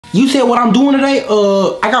You said what I'm doing today?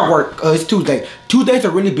 I got work. It's Tuesday. Tuesdays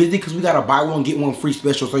are really busy because we got a buy one get one free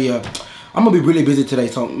special. So yeah, I'm gonna be really busy today.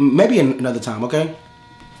 So maybe another time, okay?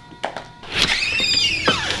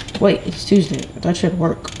 Wait, it's Tuesday. I thought you had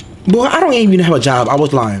work. Boy, I don't even have a job. I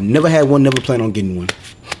was lying. Never had one. Never plan on getting one.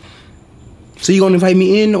 So you gonna invite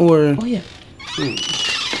me in or? Oh yeah.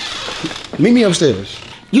 Meet me upstairs.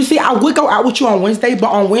 You see, I would go out with you on Wednesday, but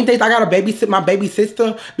on Wednesdays I gotta babysit my baby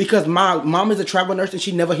sister because my mom is a travel nurse and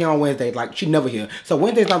she never here on Wednesdays. Like, she never here. So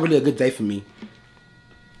Wednesday's not really a good day for me.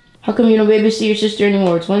 How come you don't babysit your sister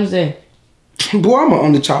anymore? It's Wednesday. Boy, I'm an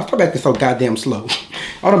only child. Stop acting so goddamn slow.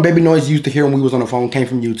 All the baby noise you used to hear when we was on the phone came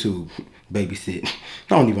from YouTube. Babysit.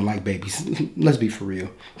 I don't even like babies. Let's be for real.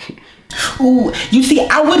 Ooh, you see,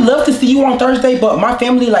 I would love to see you on Thursday, but my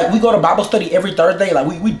family, like, we go to Bible study every Thursday. Like,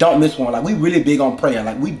 we don't miss one. Like, we really big on prayer.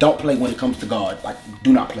 Like, we don't play when it comes to God. Like,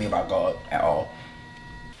 do not play about God at all.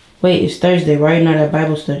 Wait, it's Thursday. Why are you not at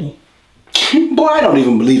Bible study? Boy, I don't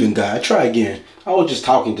even believe in God. Try again. I was just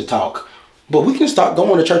talking to talk. But we can start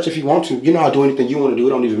going to church if you want to. You know, I'll do anything you want to do. It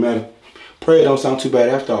don't even matter. Prayer don't sound too bad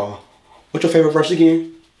after all. What's your favorite verse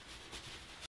again?